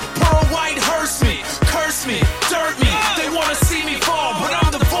tie, pearl white hearse me, curse me, dirt me. They wanna see me fall, but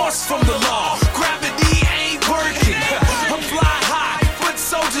I'm divorced from the law. Gravity ain't working. I'm fly high, foot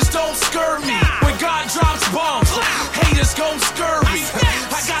soldiers don't scare me. When God drops bombs, haters gon' scurry.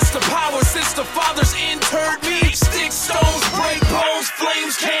 I got the power since the fathers interred me. Sticks, stones, break bones,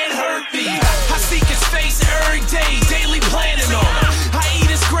 flames can't hurt me. I seek his face every day, daily planning on him. I eat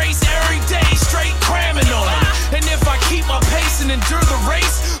his grace every day, straight cramming on him. And if I keep my pace and endure the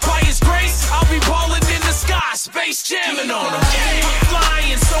race, by his grace, I'll be balling in the sky, space jamming on him. I'm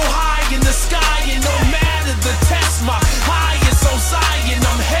flying so high in the sky, and no matter the test, my high is on Zion.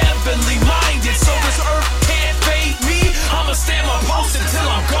 I'm heavenly minded, so this earth can't fade me. I'ma stand my post until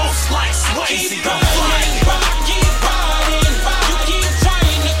I'm ghost like Swayze. I'm flying. Keep riding, you keep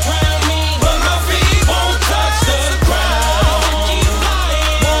trying to crown me, but my feet won't touch the ground. Keep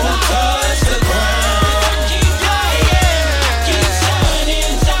flying, won't touch the ground. Keep flying, keep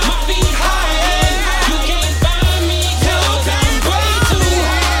shining. My feet high, you can't find me 'cause I'm way too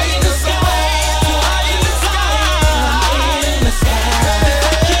high in the sky. Too high in the sky, in the sky.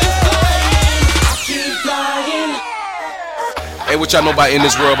 Keep flying, keep flying. Hey, what y'all know about In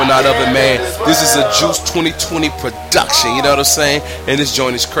This World But Not Of It, man? This is a Juice 2020 production, you know what I'm saying? And this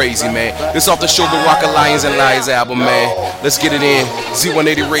joint is crazy, man. This off the Sugar Rock Lions and Lions album, man. Let's get it in.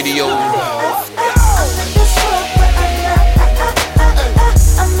 Z180 Radio.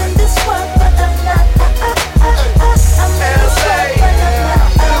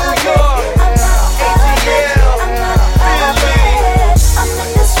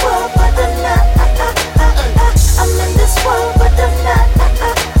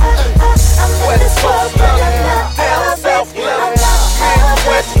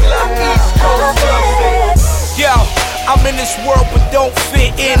 Yo, I'm in this world but don't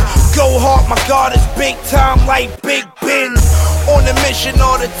fit in. Go hard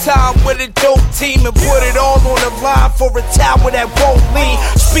the time with a dope team and put it all on the line for a tower that won't lean.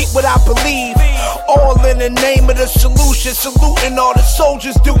 Speak what I believe, all in the name of the solution. Saluting all the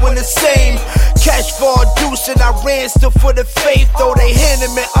soldiers doing the same. Cash for a deuce and I ran still for the faith. Though they hid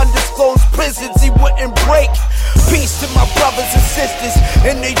him in undisclosed prisons, he wouldn't break. Peace to my brothers and sisters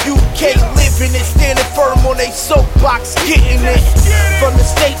in the UK living it, standing firm on they soapbox, getting it. From the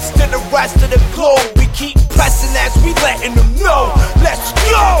States to the rest of the globe, we keep pressing as we letting them know. Let's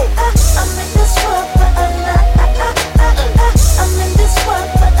go! I'm in this world, but I'm not. I'm in this world,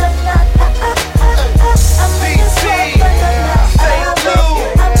 but I'm not. I'm in this world, but I'm not. St. Louis,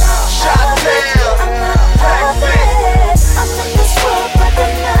 Chi-Town, Breakfast. I'm in this world, but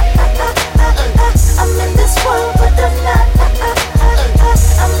I'm not. I'm in this world, but I'm not.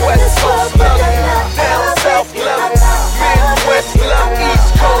 I'm in this world, but I'm not. Down South Club, Midwest Club, East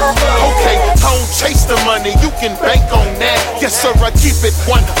Coast Club. Okay, I don't chase the money, you can bank on that. Yes sir, I keep it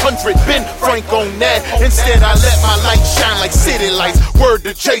 100, been frank on that. Instead I let my light shine like city lights. Word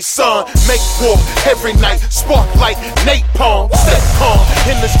to Jason, make war every night. Spark like napalm, step calm.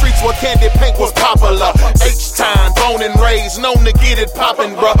 In the streets where candy paint was popular. H-time, born and raised, known to get it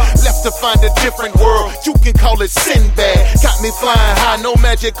poppin', bruh. Left to find a different world, you can call it Sinbad. Got me flying high, no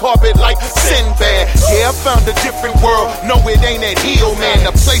magic carpet like Sinbad. Yeah, I found a different world, no it ain't that hill, man.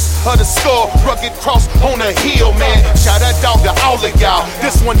 The place of the skull, rugged cross on a hill, man. Shout out dog to all of y'all,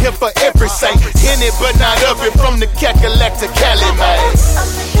 this one here for every saint. In it but not of it, from the Cackalack to Cali, man. I'm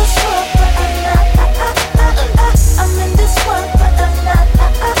in this world, but I'm not. I'm in this world, but I'm not.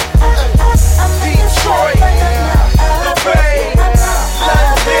 I'm in this world, but I'm not. The Bay,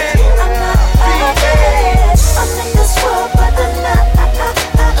 London, VA. I'm in this world, but I'm not.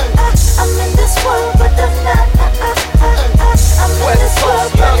 I'm in this world, but I'm not. I'm in this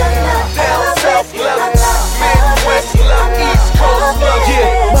world, but I'm not. Down South Club, Midwest Club, East Coast Club.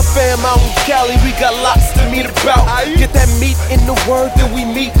 Yeah, my fam out in Cali, we got lots to meet about. Get that meat in the word, then we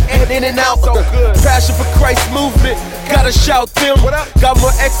meet and in and out. Passion for Christ movement, gotta shout them. Got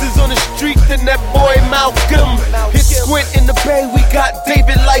more X's on the street than that boy Malcolm. Hit Squint in the Bay, we got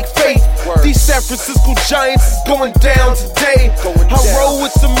David like faith. These San Francisco Giants is going down today. I roll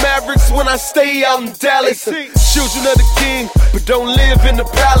with some Mavericks when I stay out in Dallas. Children of the King, but don't live in the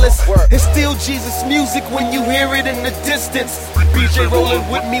palace. It's still Jesus music when you hear it in the distance. BJ rolling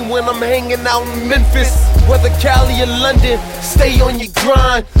with me when I'm hanging out in Memphis. Whether Cali or London, stay on your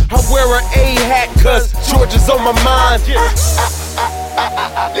grind. I wear an A hat cause Georgia's on my mind.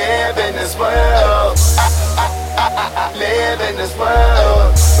 Live in this world. Live in this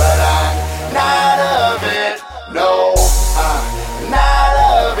world. But I'm not of it. No, I'm not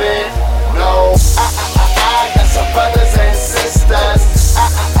of it. No, I got some brothers and sisters.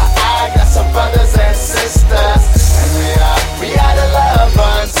 I got some brothers and sisters. And we are the loved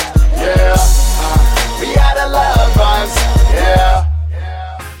ones. Yeah, we are the loved ones. Yeah.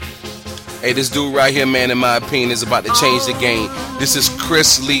 Hey, this dude right here, man, in my opinion, is about to change the game. This is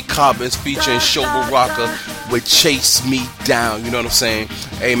Chris Lee Cobbins featuring Shoba Rocker with Chase Me Down, you know what I'm saying?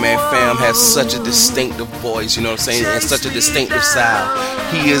 Hey, man, fam has such a distinctive voice, you know what I'm saying, and such a distinctive style.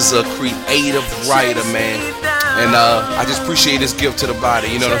 He is a creative writer, man, and I just appreciate his gift to the body,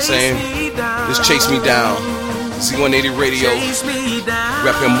 you know what I'm saying? Just Chase Me Down. Z180 Radio,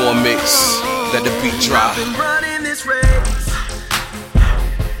 reppin' more mix, let the beat drop.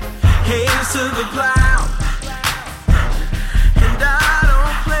 Hands to the plow, and I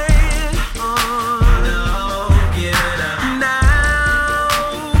don't plan on giving up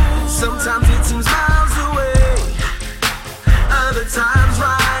now. Sometimes it seems miles away, other times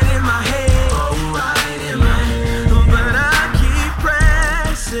right in my head, but I keep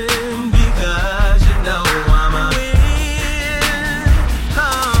pressing because you know I'm a win.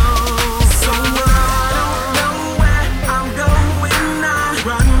 So I don't know where I'm going now.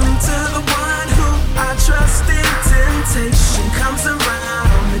 Run to the one who I trust in. Temptation comes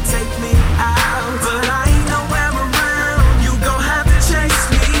around to take me out, but I ain't nowhere around. You gon' have to chase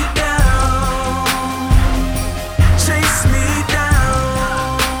me down.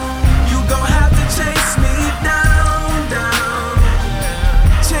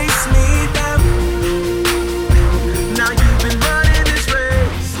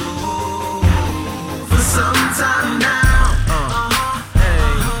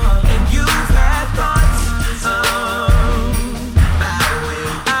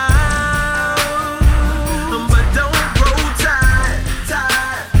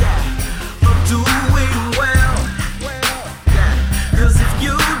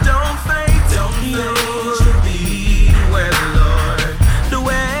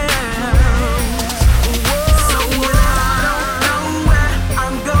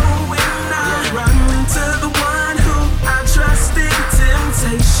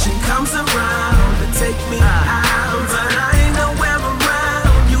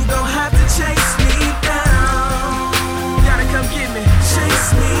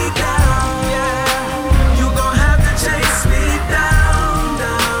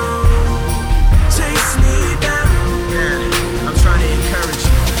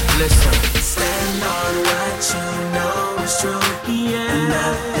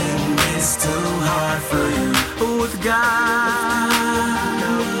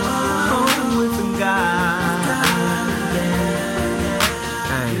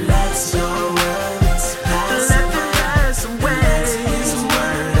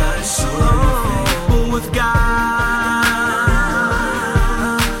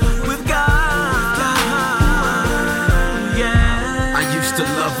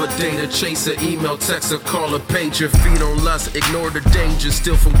 chase her, email, text her, call her, page her. Feed on lust, ignore the danger.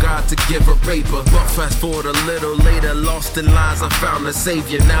 Steal from God to give her paper. But fast forward a little later, lost in lies, I found a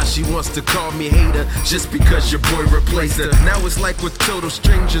savior. Now she wants to call me hater just because your boy replaced her. Now it's like with total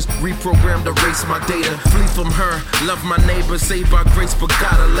strangers, reprogrammed to erase my data. Flee from her, love my neighbor, saved by grace but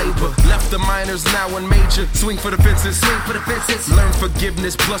gotta labor. Left the minors, now in major. Swing for the fences, swing for the fences. Learn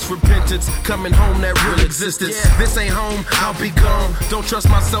forgiveness plus repentance. Coming home, that real existence. This ain't home, I'll be gone. Don't trust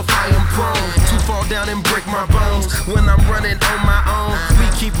myself, I am prone to fall down and break my bones. When I'm running on my own, we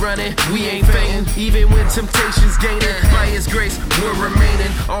keep running, we ain't fainting. Even when temptation's gaining, by His grace we're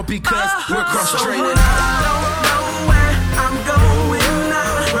remaining. All because we're cross-training. I don't know where I'm going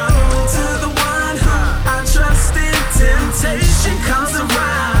now. Run to the one who I trust in. Temptation comes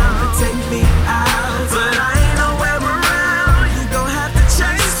around to take me out, but I ain't nowhere around. You gon' have to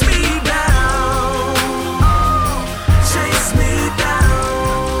chase me down. Chase me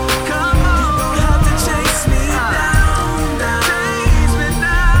down. Come on, you gon' have to chase me down, down. Chase me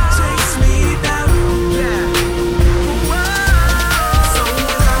down. Chase me down. Yeah. So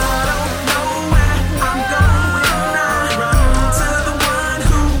I don't know where I'm going now. Run to the one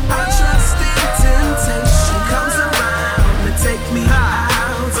who I trust in. Temptation comes around to take me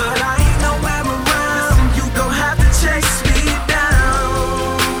out, but I ain't nowhere around. You gon' have to chase me down.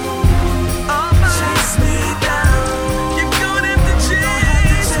 Chase me down. You're gonna have to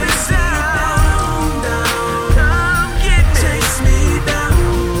chase me down, down. Come get me. Chase me down.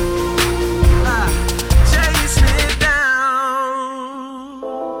 Chase me down.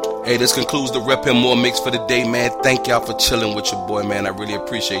 Hey, this concludes the Rep Him More mix for the day, man. Thank y'all for chilling with your boy, man. I really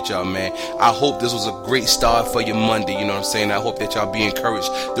appreciate y'all, man. I hope this was a great start for your Monday, you know what I'm saying? I hope that y'all be encouraged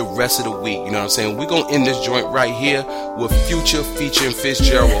the rest of the week, you know what I'm saying? We're going to end this joint right here with Future featuring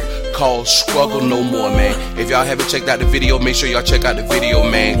Fitzgerald called Struggle No More, man. If y'all haven't checked out the video, make sure y'all check out the video,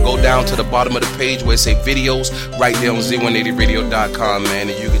 man. Go down to the bottom of the page where it say videos right there on Z180radio.com, man,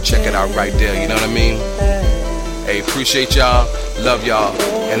 and you can check it out right there, you know what I mean? Hey, appreciate y'all, love y'all,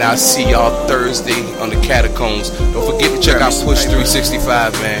 and I'll see y'all Thursday on the Catacombs. Don't forget to check out Push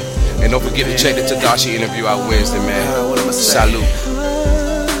 365, man. And don't forget to check the Tadashi interview out Wednesday, man. Salute.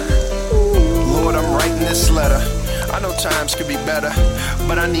 Lord, I'm writing this letter. I know times could be better,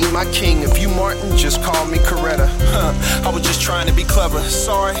 but I need my king. If you Martin, just call me Coretta. I was just trying to be clever.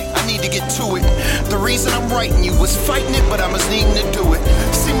 Sorry, I need to get to it. The reason I'm writing you was fighting it, but I was needing to do it.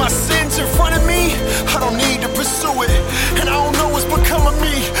 See my sins in front of me, I don't need to pursue it. And I don't know what's become of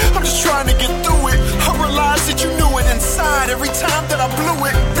me, I'm just trying to get through it. I realized that you knew it inside every time that I blew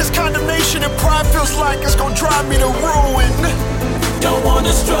it. This condemnation and pride feels like it's gonna drive me to ruin. Don't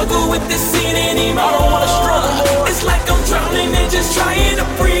wanna struggle with this sin anymore. I don't wanna struggle, Lord. It's like I'm drowning and just trying to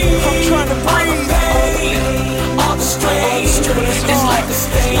breathe. I'm trying to breathe. All the pain, all the strain. It's like a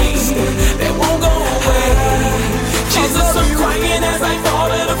stain that won't go away. Jesus, I'm crying as I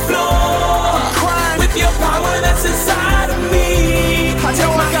fall to the floor. With your power that's inside of me. I know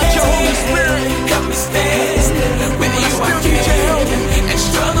I got your Holy Spirit. Help me stand with you. I can and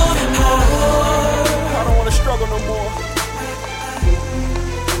struggle hard. I don't wanna struggle no more.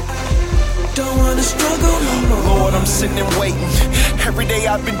 Don't wanna struggle no more. Lord, I'm sitting and waiting. Every day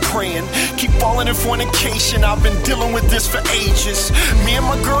I've been praying. Keep falling in fornication. I've been dealing with this for ages. Me and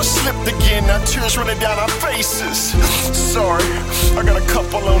my girl slipped again. Now tears running down our faces. Sorry, I got a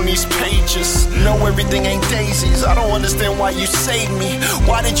couple on these pages. No, everything ain't daisies. I don't understand why you saved me.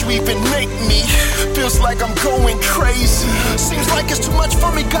 Why did you even make me? Feels like I'm going crazy. Seems like it's too much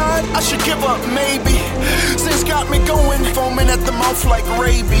for me, God. I should give up, maybe. Sin's got me going, foaming at the mouth like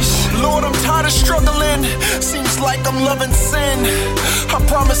rabies. Lord, I'm tired of struggling. Seems like I'm loving sin. I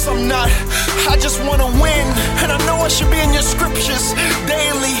promise I'm not. I just wanna win. And I know I should be in your scriptures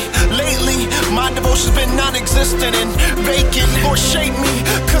daily. Lately, my devotion's been non-existent and vacant. Lord, shape me,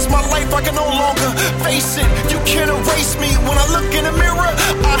 cause my life I can no longer face it. You can't erase me. When I look in the mirror,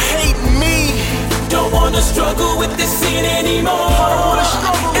 I hate me. Don't wanna struggle with this sin anymore. I don't wanna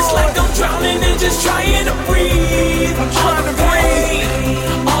struggle, it's like I'm drowning and just trying to breathe. I'm trying to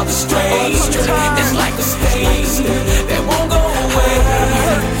breathe. All the strain, it's like a stain that won't go away.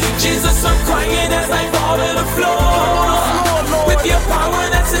 Jesus, I'm crying as I fall to the floor. With your power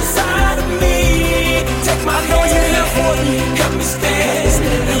that's inside of me, take my hand, help me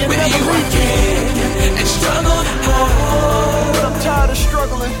stand. With you I can and struggle hard. But I'm tired of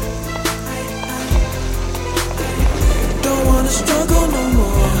struggling. Don't wanna struggle no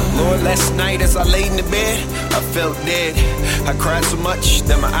more. Lord, last night as I laid in the bed, I felt dead.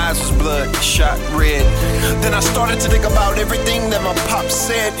 my eyes was bloodshot red. Then I started to think about everything that my pop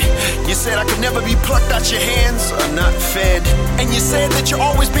said. You said I could never be plucked out your hands or not fed. And you said that you'll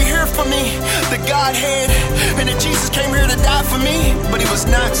always be here for me, the Godhead. And that Jesus came here to die for me, but he was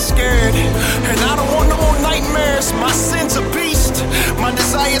not scared. And I don't want no more nightmares. My sin's a beast. My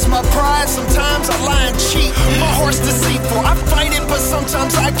desire's my pride. Sometimes I lie and cheat. My heart's deceitful. I fight it, but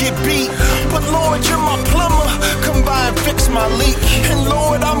sometimes I get beat. But Lord, you're my plumber. Come by and fix my leak. And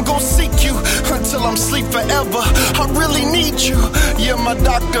Lord, I'm gonna seek you until I'm asleep forever. I really need you. Yeah, my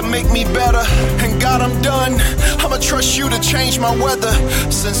doctor, make me better. And God, I'm done. I'ma trust you to change my weather.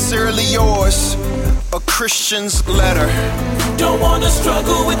 Sincerely yours, a Christian's letter. Don't wanna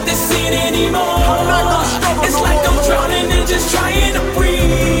struggle with this sin anymore. It's like I'm drowning and just trying to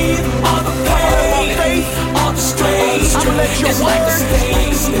breathe. All the pain, all the strain. It's like a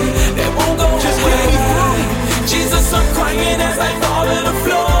stain that won't go away. Jesus, I'm crying as I fall to the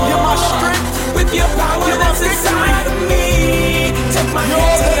floor. You're my strength. With your power that's inside of me. Take my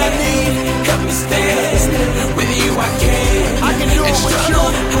hand, help me stand. With you I can do it with you.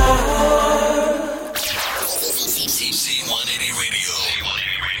 C180 Radio.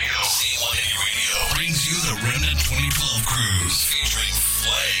 C180 Radio brings you the Remnant 2012 Cruise featuring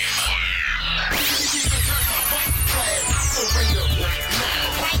Flame.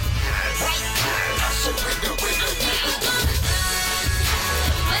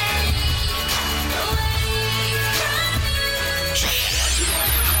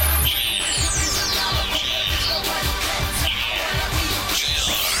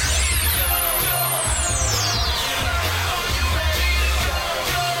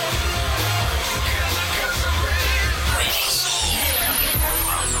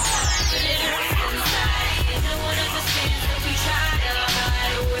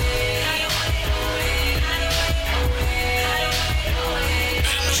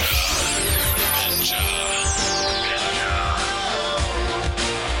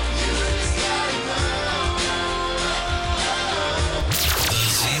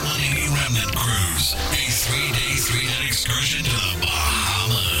 Excursion to the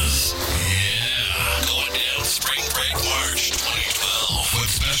Bahamas. Yeah. Going down spring break March 2012 with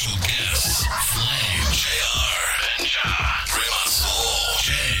special guests Flame, JR, Benja, Rema Soul,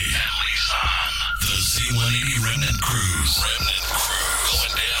 Jay, and Lisan. The Z180 Remnant Cruise.